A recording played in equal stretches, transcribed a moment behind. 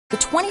The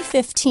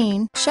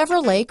 2015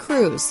 Chevrolet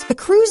CRUZE. The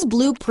CRUZE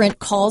blueprint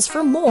calls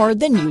for more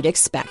than you'd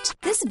expect.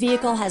 This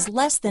vehicle has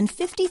less than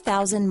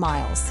 50,000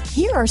 miles.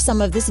 Here are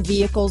some of this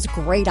vehicle's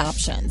great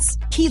options: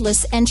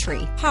 keyless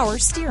entry, power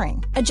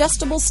steering,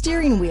 adjustable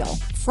steering wheel,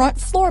 front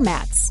floor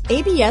mats,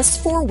 ABS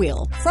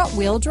 4-wheel, front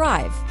wheel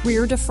drive,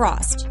 rear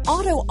defrost,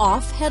 auto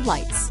off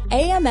headlights,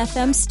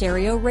 AM/FM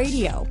stereo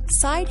radio,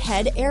 side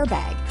head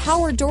airbag,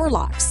 power door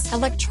locks,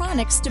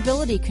 electronic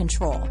stability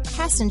control,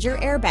 passenger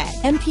airbag,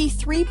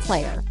 MP3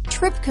 player,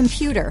 trip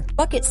computer,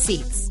 bucket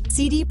seats,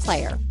 CD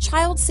player,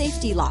 child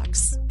safety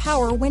locks,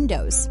 power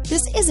windows.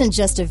 This isn't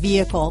just a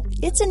vehicle,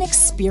 it's an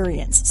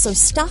experience. So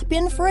stop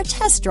in for a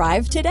test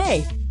drive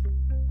today.